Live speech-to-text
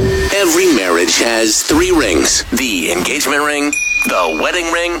has 3 rings: the engagement ring, the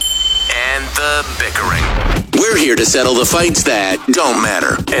wedding ring, and the bickering. We're here to settle the fights that don't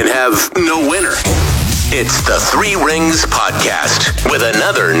matter and have no winner. It's the 3 Rings Podcast with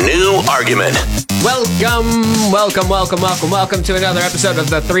another new argument. Welcome to another episode of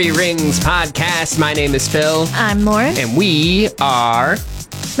the 3 Rings Podcast. My name is Phil. I'm Lauren. And we are...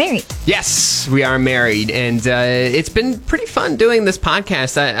 married. Yes, we are married. And it's been pretty fun doing this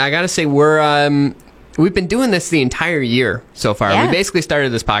podcast. I gotta say, we've been doing this the entire year so far. Yeah. We basically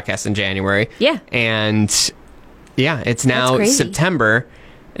started this podcast in January. Yeah. And yeah, it's now September.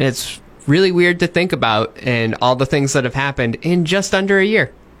 And it's really weird to think about and all the things that have happened in just under a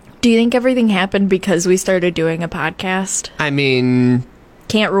year. Do you think everything happened because we started doing a podcast? I mean...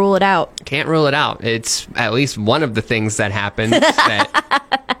 Can't rule it out. Can't rule it out. It's at least one of the things that happened that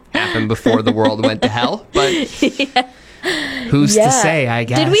happened before the world went to hell. But who's to say, I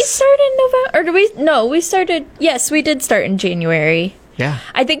guess. Did we start in November? Or did we? No, we started... Yes, we did start in January. Yeah.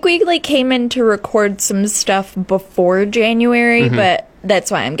 I think we came in to record some stuff before January, but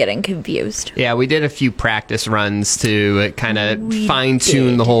that's why I'm getting confused. Yeah, we did a few practice runs to kind of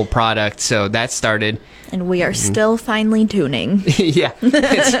fine-tune the whole product, so that started. And we are still finely tuning. Yeah,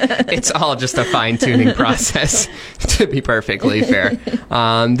 it's all just a fine-tuning process, to be perfectly fair.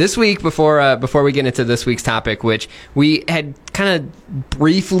 This week, before we get into this week's topic, which we had kind of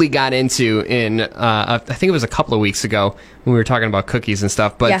briefly got into in, I think it was a couple of weeks ago when we were talking about cookies and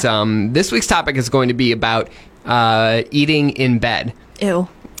stuff, but this week's topic is going to be about eating in bed. Ew.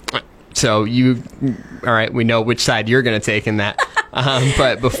 So all right, we know which side you're going to take in that.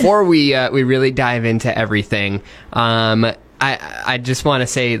 But before we really dive into everything, I just want to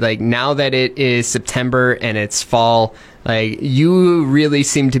say, now that it is September and it's fall, you really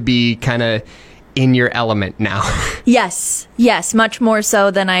seem to be kind of in your element now. Yes, much more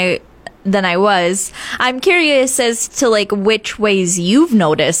so than I was. I'm curious as to which ways you've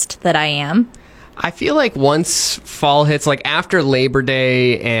noticed that I am. I feel like once fall hits, after Labor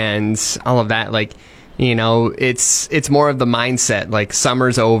Day and all of that, it's more of the mindset.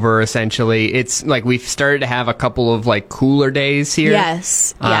 Summer's over, essentially. It's we've started to have a couple of cooler days here.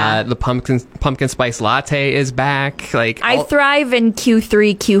 Yes. Yeah. The pumpkin spice latte is back. I thrive in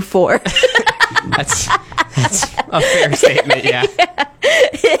Q3, Q4. That's a fair statement, yeah.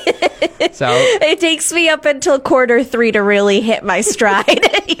 So it takes me up until Q3 to really hit my stride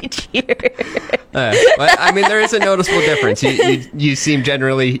each year. But, I mean, there is a noticeable difference. You seem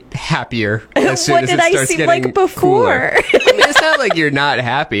generally happier as soon as it starts getting like before? Cooler. I mean, it's not like you're not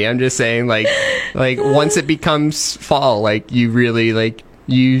happy. I'm just saying, once it becomes fall, you really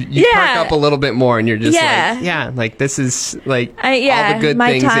you perk up a little bit more, and you're just this is all the good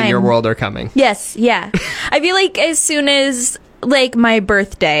things in your world are coming. Yes, yeah. I feel as soon as my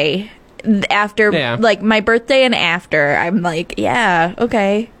birthday, after my birthday and after, I'm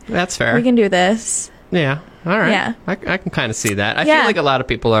okay, that's fair. We can do this. Yeah. All right. Yeah. I can kind of see that. I feel like a lot of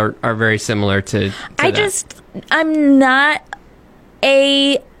people are very similar to that. I'm not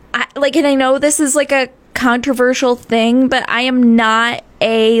and I know this is a controversial thing, but I am not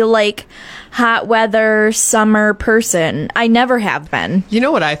a hot weather summer person. I never have been. You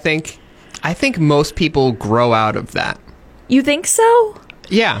know what I think? I think most people grow out of that. You think so?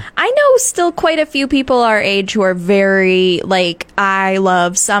 Yeah. I know still quite a few people our age who are very I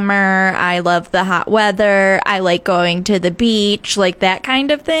love summer, I love the hot weather, I like going to the beach, that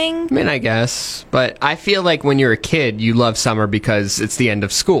kind of thing. I mean, I guess. But I feel when you're a kid, you love summer because it's the end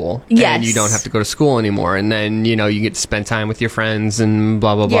of school. Yes. And you don't have to go to school anymore. And then, you get to spend time with your friends and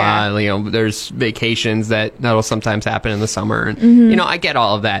blah, blah, blah. There's vacations that'll sometimes happen in the summer. And, I get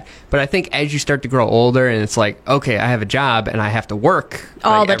all of that. But I think as you start to grow older and it's okay, I have a job and I have to work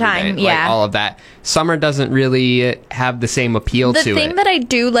all the time, all of that. Summer doesn't really have the same appeal to it. The thing that I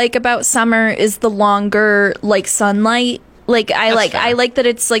do like about summer is the longer sunlight. I like that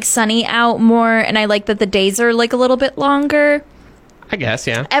it's sunny out more, and I like that the days are a little bit longer. I guess,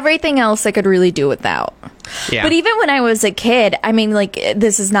 yeah. Everything else I could really do without. Yeah. But even when I was a kid, I mean,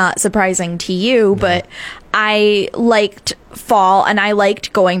 this is not surprising to you, but I liked fall and I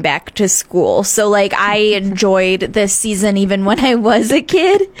liked going back to school. So, I enjoyed this season even when I was a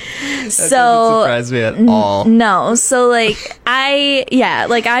kid. That doesn't surprise me at all. No. So,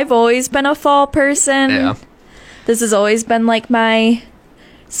 I've always been a fall person. Yeah. This has always been, my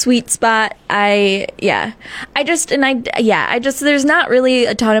sweet spot. There's not really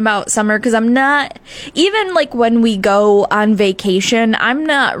a ton about summer because I'm not, even when we go on vacation, I'm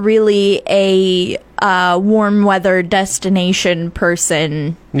not really a warm weather destination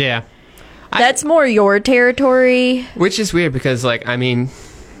person. Yeah. That's more your territory. Which is weird because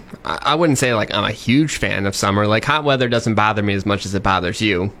I wouldn't say like I'm a huge fan of summer. Like hot weather doesn't bother me as much as it bothers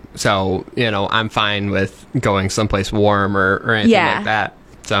you. So, I'm fine with going someplace warm or anything like that.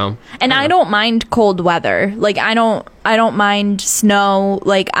 So, and I don't mind cold weather. Like I don't mind snow.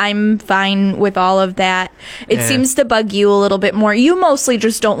 Like I'm fine with all of that. It seems to bug you a little bit more. You mostly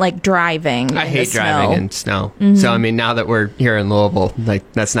just don't like driving. I hate driving in snow. Mm-hmm. So I mean, now that we're here in Louisville,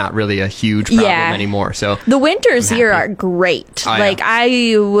 like that's not really a huge problem anymore. So the winters here are great. Oh, like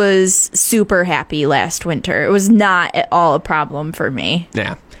I was super happy last winter. It was not at all a problem for me.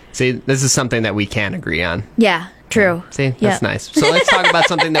 Yeah. See, this is something that we can agree on. Yeah. True. See, that's nice. So let's talk about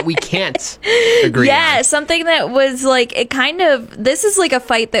something that we can't agree on. Yeah, something that was like, this is like a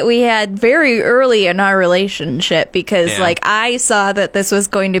fight that we had very early in our relationship because like I saw that this was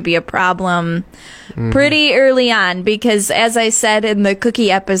going to be a problem pretty early on because as I said in the cookie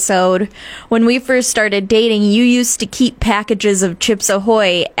episode, when we first started dating, you used to keep packages of Chips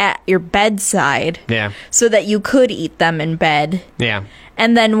Ahoy at your bedside. Yeah. So that you could eat them in bed. Yeah.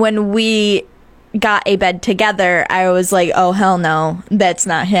 And then when we got a bed together, I was like, oh hell no, that's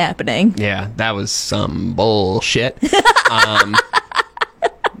not happening. Yeah, that was some bullshit.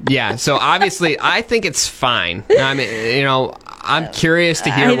 Yeah, so obviously I think it's fine. I mean, I'm curious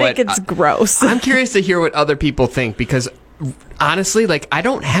to hear I think it's gross. I'm curious to hear what other people think because honestly, like I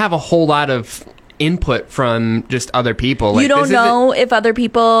don't have a whole lot of input from just other people. Like, you don't know if other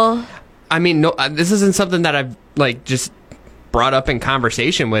people... I mean, no, this isn't something that I've like just brought up in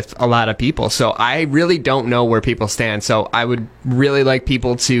conversation with a lot of people, so I really don't know where people stand. So I would really like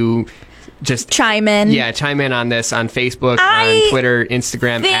people to just chime in on this on Facebook, on Twitter,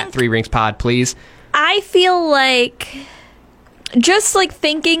 Instagram at 3 Rings Pod, please. I feel like just like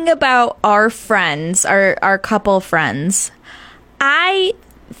thinking about our friends, our couple friends, I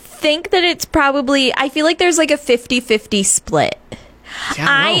think that it's probably, I feel like there's like a 50-50 split.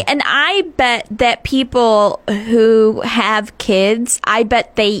 I bet that people who have kids, I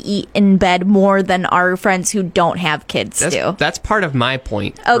bet they eat in bed more than our friends who don't have kids do. That's part of my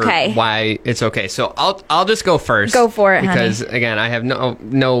point. Okay. For why it's okay. So I'll just go first. Go for it, because honey. Again, I have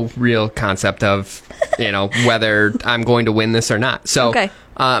no real concept of whether I'm going to win this or not. So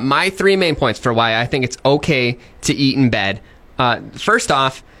my 3 main points for why I think it's okay to eat in bed. First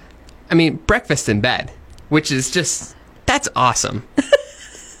off, I mean breakfast in bed, which is just. That's awesome.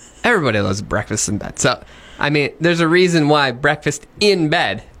 Everybody loves breakfast in bed. So, I mean, there's a reason why breakfast in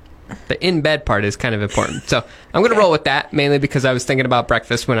bed, the in bed part is kind of important. So, I'm going to roll with that, mainly because I was thinking about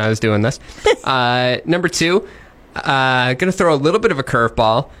breakfast when I was doing this. Number 2, going to throw a little bit of a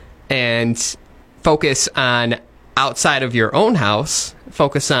curveball and focus on outside of your own house.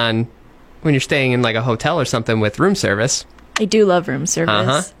 Focus on when you're staying in like a hotel or something with room service. I do love room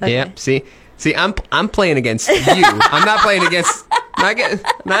service. Okay. Yep. See, I'm playing against you. I'm not playing against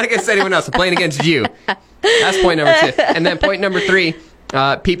not against anyone else. I'm playing against you. That's point number 2. And then point number 3,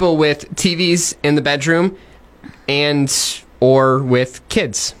 people with TVs in the bedroom or with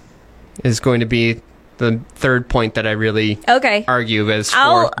kids is going to be the third point that I really argue as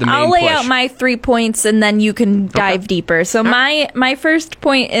for the main I'll lay push. out my 3 points and then you can dive deeper. So my first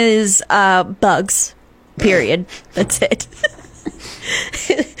point is bugs. Period. That's it.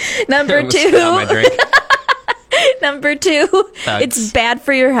 Number 2, it's bad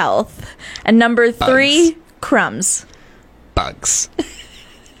for your health. And number 3, crumbs. Bugs.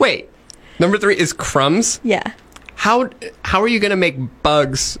 Wait, number 3 is crumbs? Yeah. How are you going to make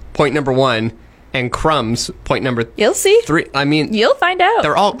bugs point number 1 and crumbs point number You'll see. 3? I mean, you'll find out.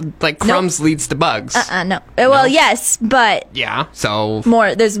 They're all like crumbs leads to bugs. No. Well, yes, but yeah. So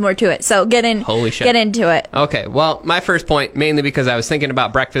there's more to it. So get into it. Okay. Well, my first point, mainly because I was thinking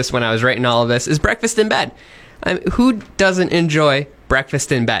about breakfast when I was writing all of this, is breakfast in bed. I mean, who doesn't enjoy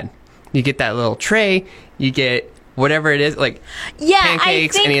breakfast in bed? You get that little tray. You get whatever it is, like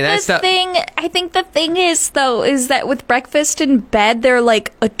pancakes, any of that stuff. I think the thing is that with breakfast in bed, they're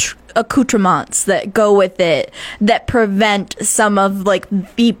like accoutrements that go with it that prevent some of like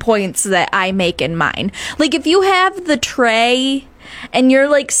the points that I make in mine. Like if you have the tray and you're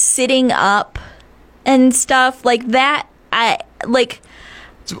like sitting up and stuff like that,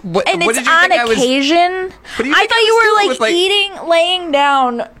 it's on occasion. I thought you were like laying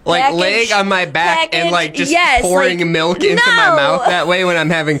down, like laying on my back and like just pouring milk into my mouth that way when I'm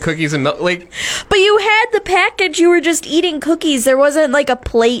having cookies and milk. But you had the package. You were just eating cookies. There wasn't like a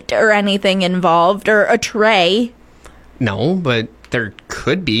plate or anything involved or a tray. No, but there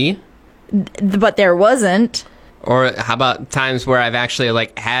could be. But there wasn't. Or how about times where I've actually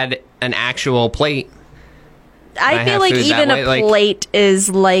like had an actual plate? I feel like even a plate is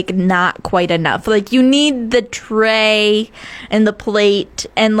like not quite enough. Like you need the tray and the plate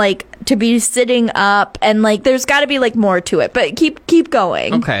and like to be sitting up and like there's got to be like more to it. But keep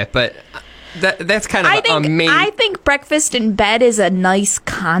going. Okay, but that's kind of a main. I think breakfast in bed is a nice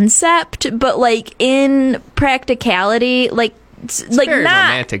concept, but like in practicality, like it's like a very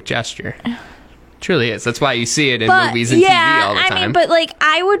romantic gesture. Truly is. That's why you see it in movies and TV all the time. I mean, but like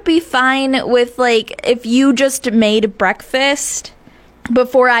I would be fine with like if you just made breakfast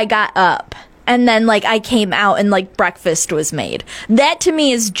before I got up and then like I came out and like breakfast was made. That to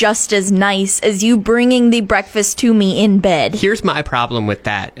me is just as nice as you bringing the breakfast to me in bed. Here's my problem with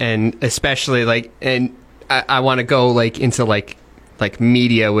that, and especially like, and I want to go like into like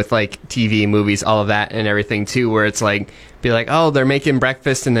media with like TV, movies, all of that and everything too, where it's like, be like, oh, they're making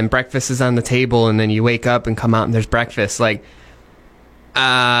breakfast and then breakfast is on the table and then you wake up and come out and there's breakfast. Like,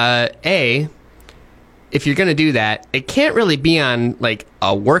 if you're going to do that, it can't really be on like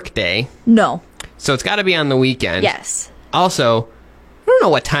a work day. No. So it's got to be on the weekend. Yes. Also, I don't know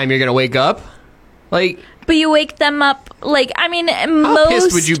what time you're going to wake up. Like, but you wake them up, like, I mean, how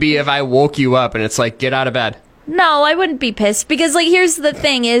pissed would you be if I woke you up and it's like, get out of bed? No, I wouldn't be pissed because, like, here's the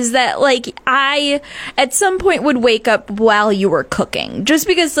thing is that, like, I, at some point, would wake up while you were cooking. Just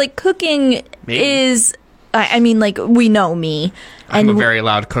because, like, cooking is, I mean, like, we know me. I'm a very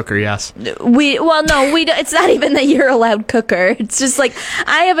loud cooker, yes. It's not even that you're a loud cooker. It's just, like,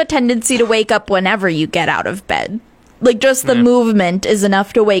 I have a tendency to wake up whenever you get out of bed. Like, just the movement is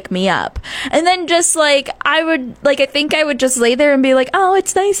enough to wake me up. And then just, like, I think I would just lay there and be like, oh,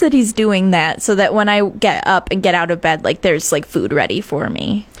 it's nice that he's doing that. So that when I get up and get out of bed, like, there's, like, food ready for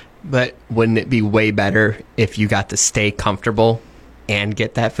me. But wouldn't it be way better if you got to stay comfortable and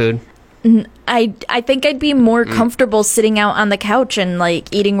get that food? I think I'd be more comfortable sitting out on the couch and, like,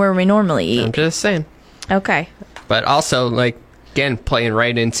 eating where we normally eat. I'm just saying. Okay. But also, like, again, playing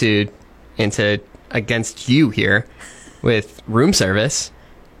right into against you here with room service.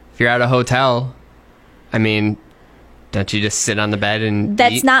 If you're at a hotel, I mean, don't you just sit on the bed and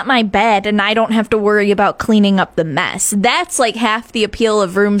That's eat? not my bed, and I don't have to worry about cleaning up the mess. That's like half the appeal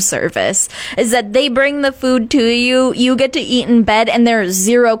of room service, is that they bring the food to you, you get to eat in bed, and there are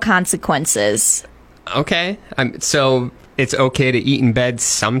zero consequences. Okay. So it's okay to eat in bed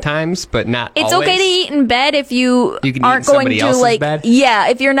sometimes, but not It's always? okay to eat in bed if you can aren't eat in going somebody to, else's like, bed? yeah,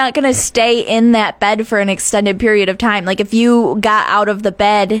 if you're not going to stay in that bed for an extended period of time. Like, if you got out of the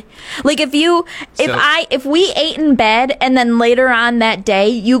bed, like, if we ate in bed and then later on that day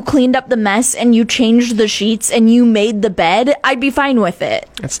you cleaned up the mess and you changed the sheets and you made the bed, I'd be fine with it.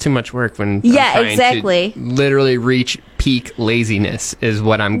 That's too much work when I'm exactly. To literally reach peak laziness is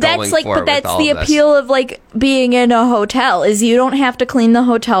what I'm going for. But that's the appeal of like being in a hotel is you don't have to clean the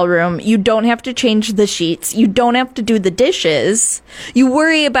hotel room, you don't have to change the sheets, you don't have to do the dishes. You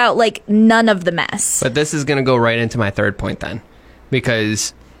worry about like none of the mess. But this is going to go right into my third point then,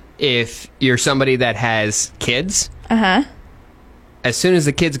 because if you're somebody that has kids, as soon as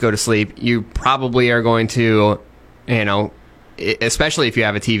the kids go to sleep, you probably are going to, especially if you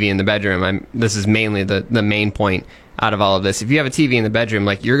have a TV in the bedroom. This is mainly the main point out of all of this. If you have a TV in the bedroom,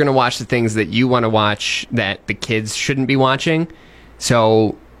 like, you're going to watch the things that you want to watch that the kids shouldn't be watching.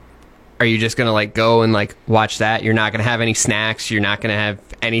 So are you just going to like go and like watch that? You're not going to have any snacks. You're not going to have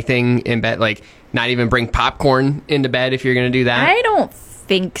anything in bed, like not even bring popcorn into bed if you're going to do that. I don't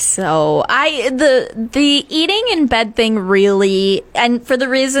think so. The eating in bed thing really, and for the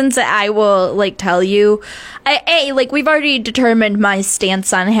reasons that I will like tell you, like, we've already determined my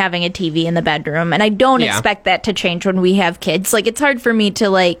stance on having a TV in the bedroom, and I don't expect that to change when we have kids. Like, it's hard for me to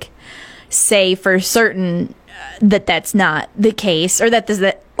like say for certain that that's not the case, or that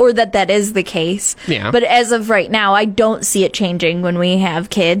is the case. Yeah. But as of right now, I don't see it changing when we have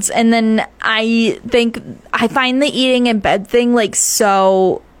kids. And then I find the eating in bed thing like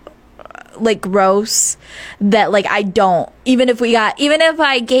so like gross that like I don't, even if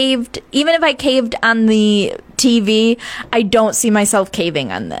I caved on the TV, I don't see myself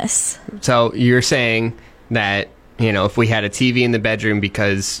caving on this. So you're saying that, if we had a TV in the bedroom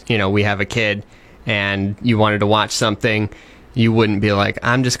because, we have a kid and you wanted to watch something, you wouldn't be like,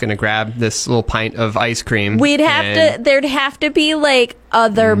 I'm just going to grab this little pint of ice cream. There'd have to be like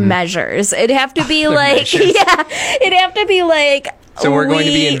other measures. It'd have to be like, it'd have to be like, so we're going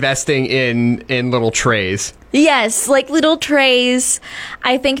to be investing in little trays. Yes, like little trays.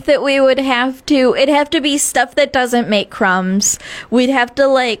 I think that it'd have to be stuff that doesn't make crumbs. We'd have to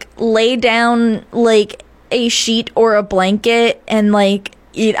like lay down like a sheet or a blanket and like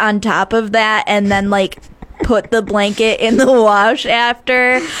eat on top of that, and then like put the blanket in the wash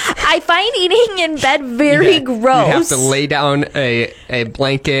after. I find eating in bed very gross. You have to lay down a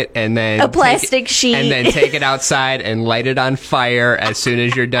blanket and then a plastic sheet. And then take it outside and light it on fire as soon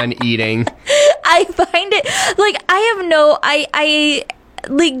as you're done eating. I find it, like, I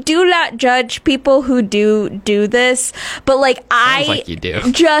like, do not judge people who do this, but, like, Sounds like you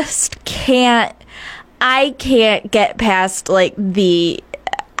do. Just can't get past, like,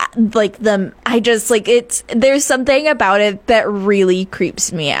 there's something about it that really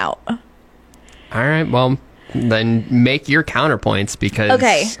creeps me out. All right, well, then make your counterpoints,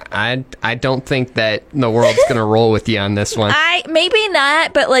 because I don't think that the world's gonna roll with you on this one. Maybe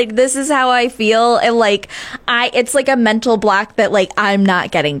not, but, like, this is how I feel, and, like, it's like a mental block that, like, I'm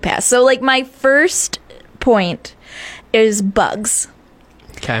not getting past. So, like, my first point is bugs.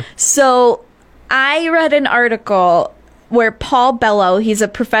 Okay. So I read an article where Paul Bellow, he's a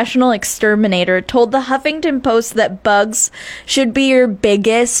professional exterminator, told the Huffington Post that bugs should be your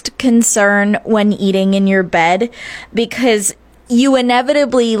biggest concern when eating in your bed, because you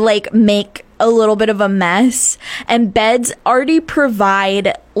inevitably, like, make a little bit of a mess, and beds already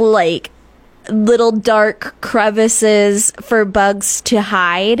provide, like, little dark crevices for bugs to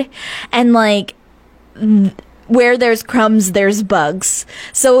hide, and, like, where there's crumbs, there's bugs.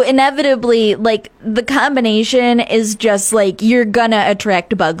 So inevitably, like, the combination is just, like, you're gonna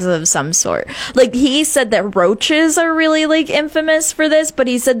attract bugs of some sort. Like, he said that roaches are really, like, infamous for this, but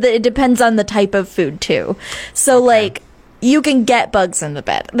he said that it depends on the type of food, too. So, like, you can get bugs in the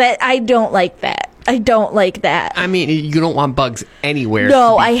bed. I don't like that. I don't like that. I mean, you don't want bugs anywhere.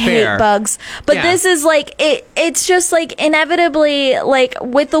 No, I hate bugs. But this is, like, it's just, like, inevitably, like,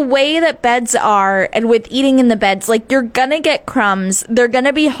 with the way that beds are and with eating in the beds, like, you're gonna get crumbs. They're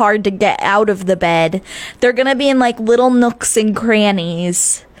gonna be hard to get out of the bed. They're gonna be in, like, little nooks and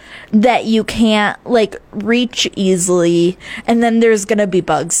crannies that you can't, like, reach easily. And then there's gonna be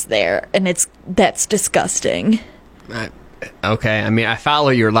bugs there. And that's disgusting. Okay, I mean, I follow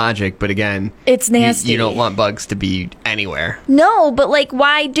your logic, but again, it's nasty. You don't want bugs to be anywhere. No, but, like,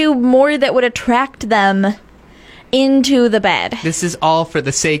 why do more that would attract them into the bed? This is all for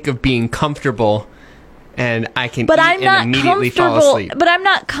the sake of being comfortable, and I can immediately fall asleep. But I'm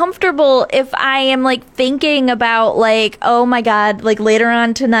not comfortable if I am, like, thinking about, like, oh my god, like, later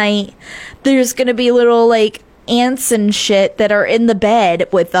on tonight, there's gonna be little, like, ants and shit that are in the bed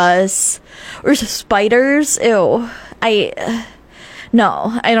with us, or spiders. Ew.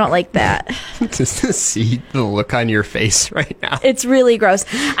 No, I don't like that. Just to see the look on your face right now. It's really gross.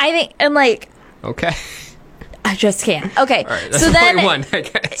 I think, and, like... Okay. I just can't. Okay, all right, so then... Point one, I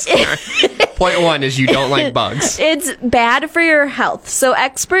guess. Right. Point one is you don't like bugs. It's bad for your health. So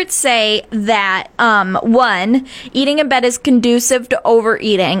experts say that, one, eating in bed is conducive to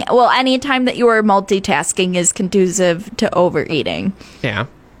overeating. Well, any time that you are multitasking is conducive to overeating. Yeah.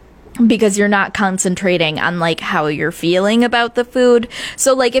 Because you're not concentrating on, like, how you're feeling about the food.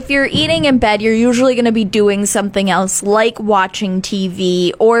 So, like, if you're eating in bed, you're usually going to be doing something else, like watching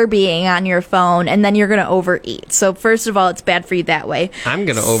TV or being on your phone, and then you're going to overeat. So, first of all, it's bad for you that way. I'm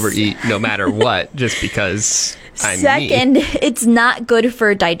going to overeat no matter what, just because I'm Second, me. It's not good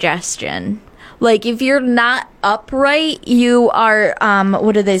for digestion. Like, if you're not upright, you are,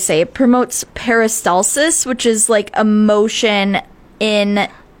 what do they say? It promotes peristalsis, which is, like, a motion in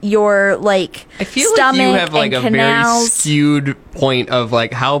your, like, I feel stomach, like you have, like, a canals. very skewed point of,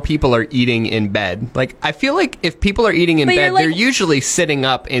 like, how people are eating in bed. Like, I feel like if people are eating in bed, like, they're usually sitting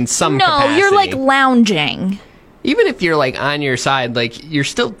up in some capacity. No, you're, like, lounging. Even if you're, like, on your side, like, you're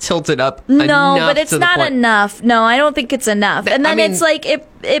still tilted up enough. No, but it's not enough. No, I don't think it's enough. And then it's, like, it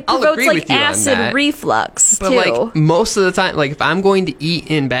promotes, like, acid reflux, but, too. Like, most of the time, like, if I'm going to eat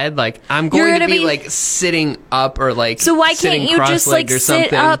in bed, like, I'm going to be, like, sitting up or, like, so why can't you just, like,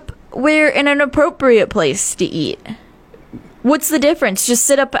 sit up where in an appropriate place to eat? What's the difference? Just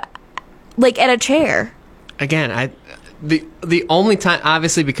sit up, like, at a chair. Again, The only time,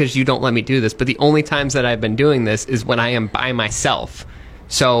 obviously because you don't let me do this, but the only times that I've been doing this is when I am by myself.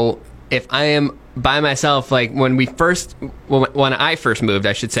 So if I am by myself, like when I first moved,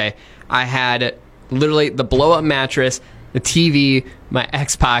 I should say, I had literally the blow up mattress, the TV, my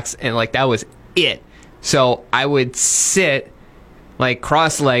Xbox, and, like, that was it. So I would sit, like,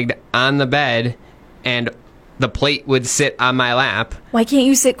 cross-legged on the bed, and the plate would sit on my lap. Why can't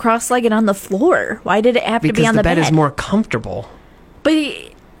you sit cross-legged on the floor? Why did it have to be on the bed? Because the bed is more comfortable. But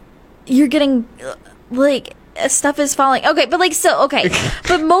you're getting, like, stuff is falling. Okay, but, like, still, okay.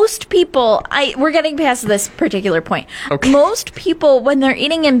 But most people, we're getting past this particular point. Okay. Most people, when they're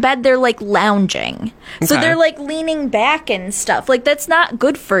eating in bed, they're, like, lounging. So they're, like, leaning back and stuff. Like, that's not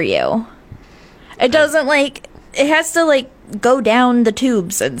good for you. It doesn't, like, it has to, like, go down the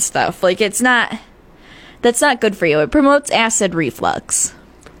tubes and stuff. Like, that's not good for you. It promotes acid reflux.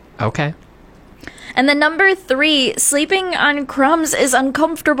 Okay. And then number 3, sleeping on crumbs is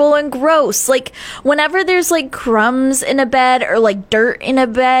uncomfortable and gross. Like, whenever there's, like, crumbs in a bed or, like, dirt in a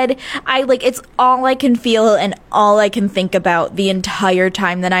bed, it's all I can feel and all I can think about the entire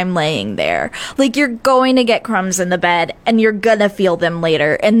time that I'm laying there. Like, you're going to get crumbs in the bed and you're gonna feel them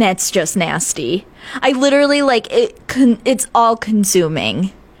later, and that's just nasty. I literally, like, it's all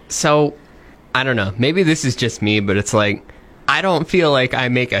consuming. So, I don't know. Maybe this is just me, but it's like, I don't feel like I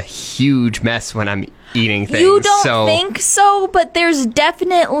make a huge mess when I'm eating things. You don't think so? But there's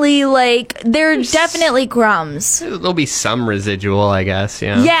definitely, definitely crumbs. There'll be some residual, I guess,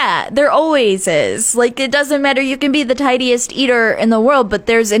 yeah. Yeah, there always is. Like, it doesn't matter. You can be the tidiest eater in the world, but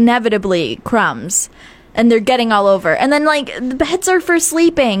there's inevitably crumbs. And they're getting all over. And then, like, the beds are for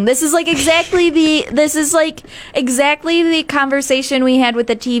sleeping. This is exactly the conversation we had with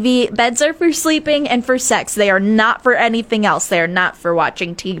the TV. Beds are for sleeping and for sex. They are not for anything else. They are not for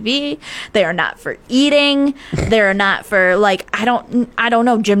watching TV. They are not for eating. They are not for, like, I don't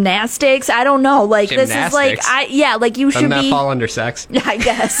know, gymnastics. I don't know. Like, gymnastics? This is you should be. Doesn't that fall under sex? I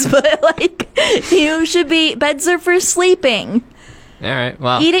guess. But, like, you should be. Beds are for sleeping. All right,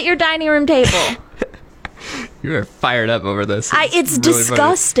 well. Eat at your dining room table. You are fired up over this. It's really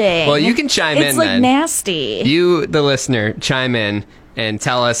disgusting. Funny. Well, you can chime in then. It's, like, nasty. You, the listener, chime in and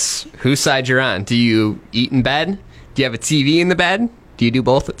tell us whose side you're on. Do you eat in bed? Do you have a TV in the bed? Do you do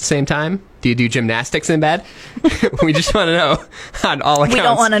both at the same time? Do you do gymnastics in bed? We just want to know on all accounts. We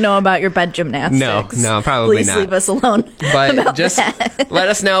don't want to know about your bed gymnastics. No, probably Please not. Please leave us alone. But just let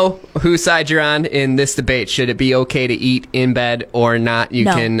us know whose side you're on in this debate. Should it be okay to eat in bed or not? You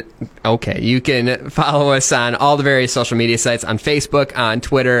can follow us on all the various social media sites, on Facebook, on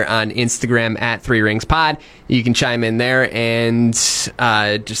Twitter, on Instagram at 3RingsPod. You can chime in there and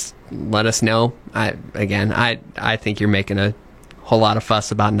just let us know. I think you're making a whole lot of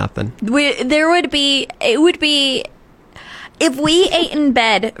fuss about nothing. It would be if we ate in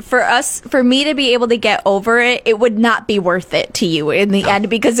bed, for me to be able to get over it, it would not be worth it to you in the end,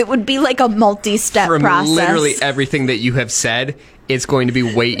 because it would be like a multi-step process. From literally everything that you have said, it's going to be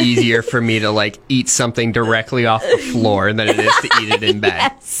way easier for me to, like, eat something directly off the floor than it is to eat it in bed.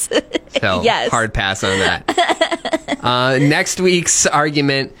 Yes. So, yes. Hard pass on that. Next week's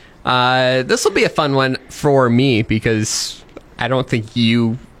argument, this will be a fun one for me, because I don't think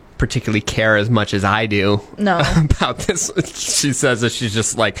you particularly care as much as I do about this. She says that she's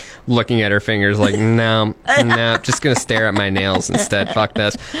just, like, looking at her fingers like, no, just going to stare at my nails instead. Fuck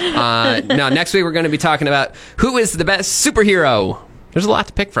this. No, next week we're going to be talking about who is the best superhero. There's a lot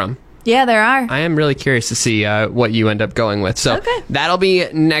to pick from. Yeah, there are. I am really curious to see what you end up going with. So that'll be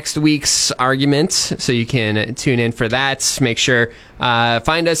next week's argument. So you can tune in for that. Make sure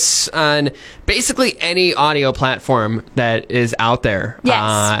find us on basically any audio platform that is out there.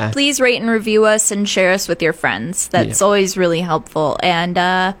 Yes. Please rate and review us and share us with your friends. That's always really helpful.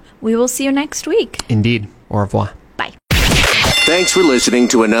 And we will see you next week. Indeed. Au revoir. Bye. Thanks for listening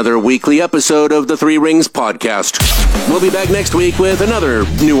to another weekly episode of the 3 Rings Podcast. We'll be back next week with another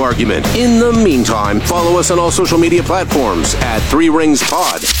new argument. In the meantime, follow us on all social media platforms at 3 Rings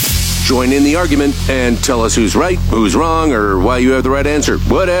Pod. Join in the argument and tell us who's right, who's wrong, or why you have the right answer.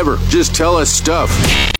 Whatever. Just tell us stuff.